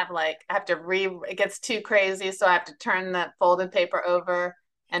 and then I have to it gets too crazy, so I have to turn the folded paper over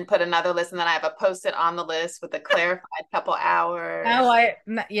and put another list, and then I have a post-it on the list with a clarified couple hours.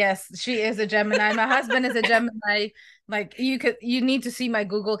 Yes, she is a Gemini. My husband is a Gemini. Like you need to see my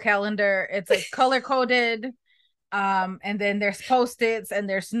Google Calendar. It's like color coded. And then there's post-its and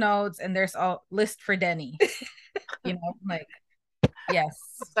there's notes and there's a list for Denny. Like, yes.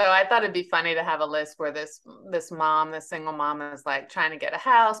 So I thought it'd be funny to have a list where this single mom is like trying to get a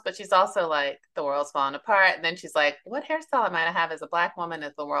house, but she's also like, the world's falling apart. And then she's like, what hairstyle am I to have as a Black woman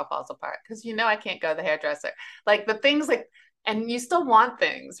if the world falls apart? Because I can't go to the hairdresser. Like the things like, and you still want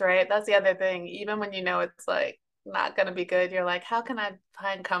things, right? That's the other thing. Even when it's like not going to be good, you're like, how can I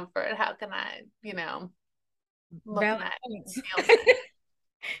find comfort? How can I,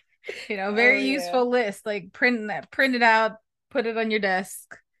 very useful list. Like print it out, put it on your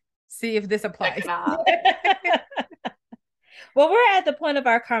desk, see if this applies. Well, we're at the point of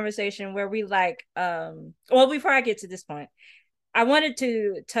our conversation where we like before I get to this point, I wanted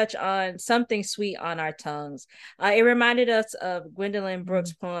to touch on something sweet on our tongues. It reminded us of Gwendolyn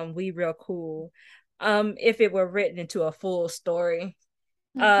Brooks' poem "We Real Cool," if it were written into a full story.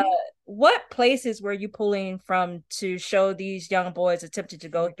 What places were you pulling from to show these young boys attempting to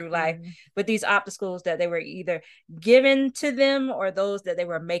go through life with these obstacles that they were either given to them or those that they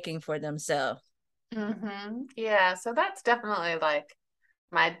were making for themselves? Yeah, so that's definitely like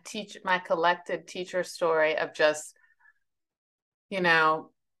my collected teacher story of just, not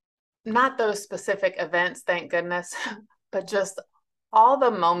those specific events, thank goodness, but just all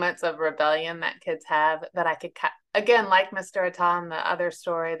the moments of rebellion that kids have that I could, again, like Mr. Atan, the other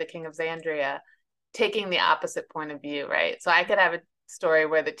story, The King of Xandria, taking the opposite point of view, right? So I could have a story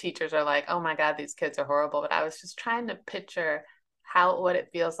where the teachers are like, oh my God, these kids are horrible. But I was just trying to picture what it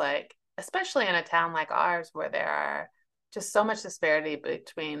feels like, especially in a town like ours, where there are just so much disparity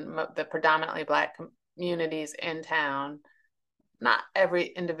between the predominantly Black communities in town, not every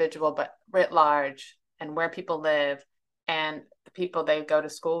individual, but writ large, and where people live and the people they go to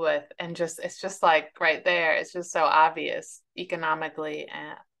school with. And it's just like right there, it's just so obvious economically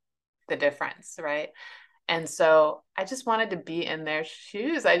and the difference, right? And so I just wanted to be in their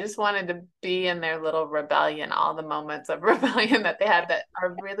shoes. I just wanted to be in their little rebellion, all the moments of rebellion that they have that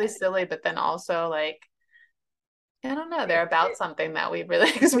are really silly, but then also like, I don't know, they're about something that we really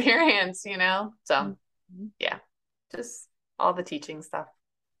experience, So yeah, just all the teaching stuff.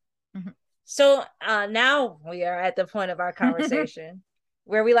 So now we are at the point of our conversation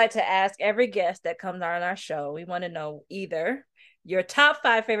where we like to ask every guest that comes on our show, we want to know either your top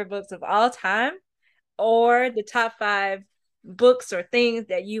 5 favorite books of all time or the top 5 books or things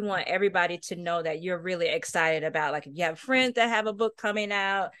that you want everybody to know that you're really excited about. Like if you have friends that have a book coming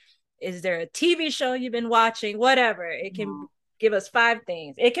out, is there a TV show you've been watching? Whatever. It can give us 5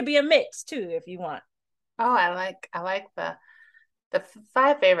 things. It could be a mix too if you want. Oh, I like the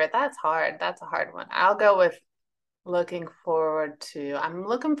 5 favorite. That's hard. That's a hard one. I'll go with I'm looking forward to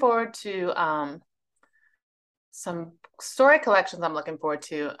some story collections. I'm looking forward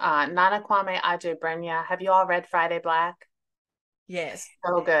to Nana Kwame Adjei-Brenyah. Have you all read Friday Black? Yes.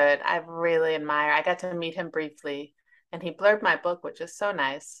 So good. I really admire. I got to meet him briefly and he blurred my book, which is so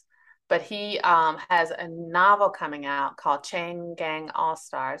nice. But he has a novel coming out called Chain Gang All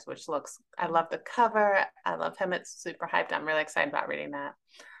Stars, which I love the cover. I love him. It's super hyped. I'm really excited about reading that.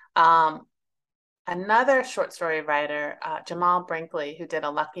 Another short story writer, Jamal Brinkley, who did A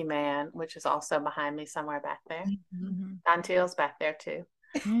Lucky Man, which is also behind me somewhere back there. Don Teal's back there too.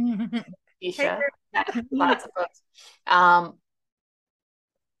 Isha, lots of books.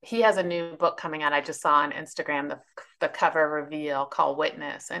 He has a new book coming out. I just saw on Instagram the cover reveal called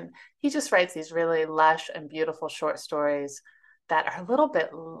Witness. And he just writes these really lush and beautiful short stories that are a little bit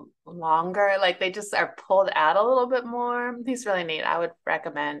longer. Like they just are pulled out a little bit more. He's really neat. I would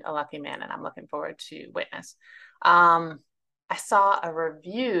recommend A Lucky Man, and I'm looking forward to Witness. I saw a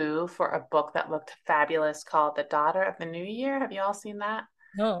review for a book that looked fabulous called The Daughter of the New Year. Have you all seen that?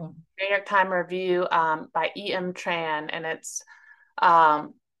 No. New York Times review by E.M. Tran, and it's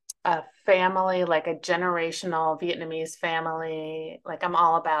a family, like a generational Vietnamese family. Like I'm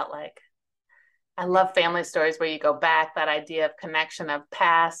all about I love family stories where you go back, that idea of connection of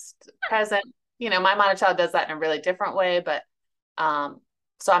past, present. My Monticello does that in a really different way, but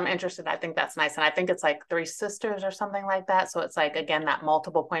so I'm interested. I think that's nice. And I think it's like 3 sisters or something like that. So it's like, again, that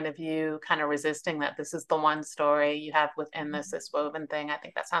multiple point of view, kind of resisting that this is the one story you have within this woven thing. I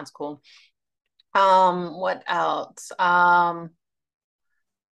think that sounds cool. What else?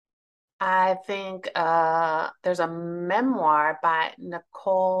 I think there's a memoir by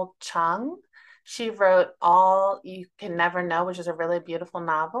Nicole Chung. She wrote All You Can Never Know, which is a really beautiful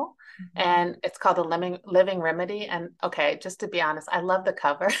novel. And it's called The Living Remedy. And okay, just to be honest, I love the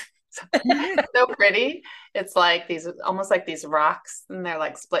cover. So pretty. It's like almost like these rocks, and they're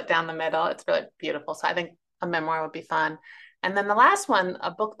like split down the middle. It's really beautiful. So I think a memoir would be fun. And then the last one, a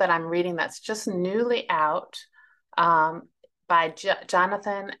book that I'm reading that's just newly out, by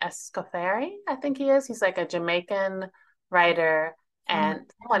Jonathan Escoffieri, I think he is. He's like a Jamaican writer, and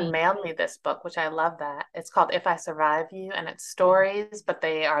someone mailed me this book, which I love that. It's called If I Survive You, and it's stories, but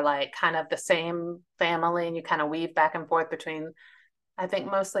they are like kind of the same family, and you kind of weave back and forth between, I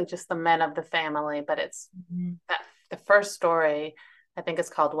think, mostly just the men of the family, but it's the first story, I think it's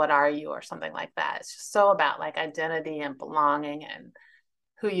called What Are You or something like that. It's just so about like identity and belonging and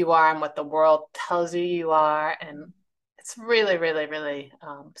who you are and what the world tells you you are. And it's really, really, really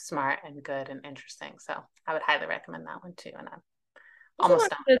smart and good and interesting. So I would highly recommend that one too. And I'm almost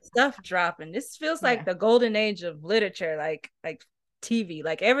done. Good stuff dropping. This feels like the golden age of literature, like TV.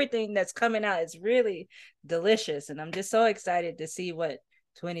 Like everything that's coming out is really delicious, and I'm just so excited to see what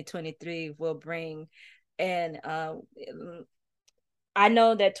 2023 will bring. And I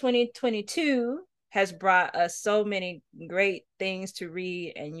know that 2022 has brought us so many great things to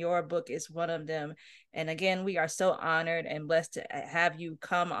read, and your book is one of them. And again, we are so honored and blessed to have you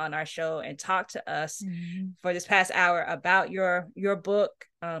come on our show and talk to us for this past hour about your book.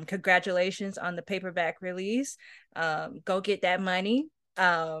 Congratulations on the paperback release. Go get that money.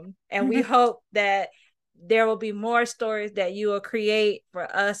 And we hope that there will be more stories that you will create for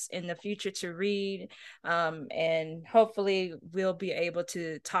us in the future to read. And hopefully we'll be able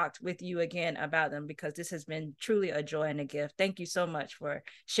to talk with you again about them, because this has been truly a joy and a gift. Thank you so much for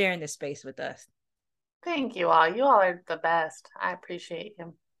sharing this space with us. Thank you all. You all are the best. I appreciate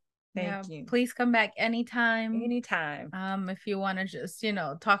you. Thank you. Please come back anytime. Anytime. If you want to just,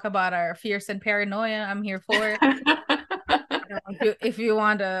 talk about our fierce and paranoia, I'm here for it. If you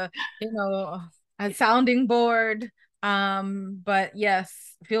want to, a sounding board. But yes,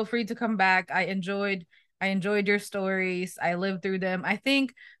 feel free to come back. I enjoyed your stories. I lived through them. I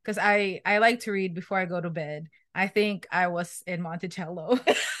think because I like to read before I go to bed. I think I was in Monticello.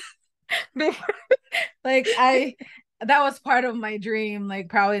 That was part of my dream, like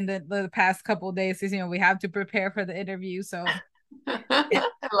probably in the past couple of days, because we have to prepare for the interview. So I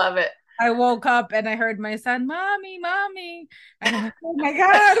love it. I woke up and I heard my son, mommy. And I'm like, oh my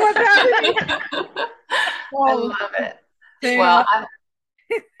God, what's happening? I love it. Well,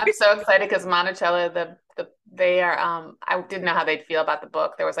 I'm so excited because Monticello, they are I didn't know how they'd feel about the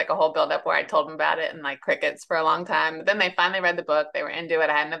book. There was like a whole buildup where I told them about it and like crickets for a long time. But then they finally read the book. They were into it.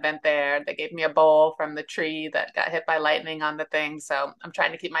 I had an event there. They gave me a bowl from the tree that got hit by lightning on the thing. So I'm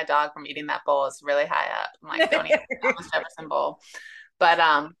trying to keep my dog from eating that bowl. It's really high up. I'm like, don't eat the Thomas Jefferson bowl. But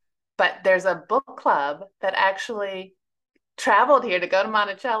there's a book club that actually traveled here to go to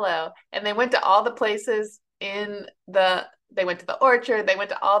Monticello, and they went to all the places they went to the orchard, they went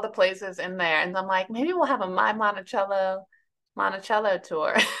to all the places in there. And I'm like, maybe we'll have a My Monticello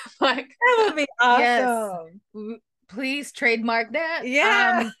tour. Like that would be awesome. Yes. Please trademark that.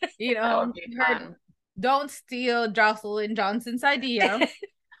 Yeah. Don't steal Jocelyn Johnson's idea.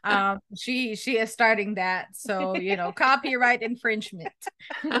 She is starting that. So, copyright infringement.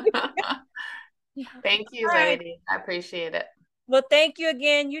 Thank you, Zadie. I appreciate it. Well, thank you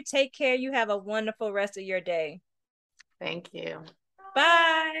again. You take care. You have a wonderful rest of your day. Thank you.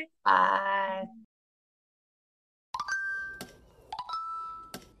 Bye. Bye.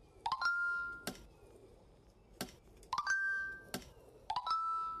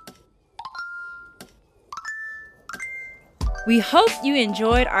 We hope you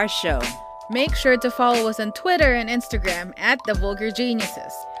enjoyed our show. Make sure to follow us on Twitter and Instagram at The Vulgar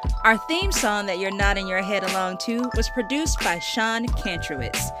Geniuses. Our theme song that you're nodding your head along to was produced by Sean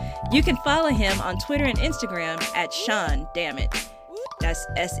Kantrowitz. You can follow him on Twitter and Instagram at Sean Dammit. That's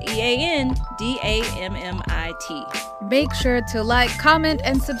SeanDammit. Make sure to like, comment,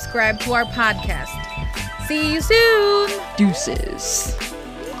 and subscribe to our podcast. See you soon. Deuces.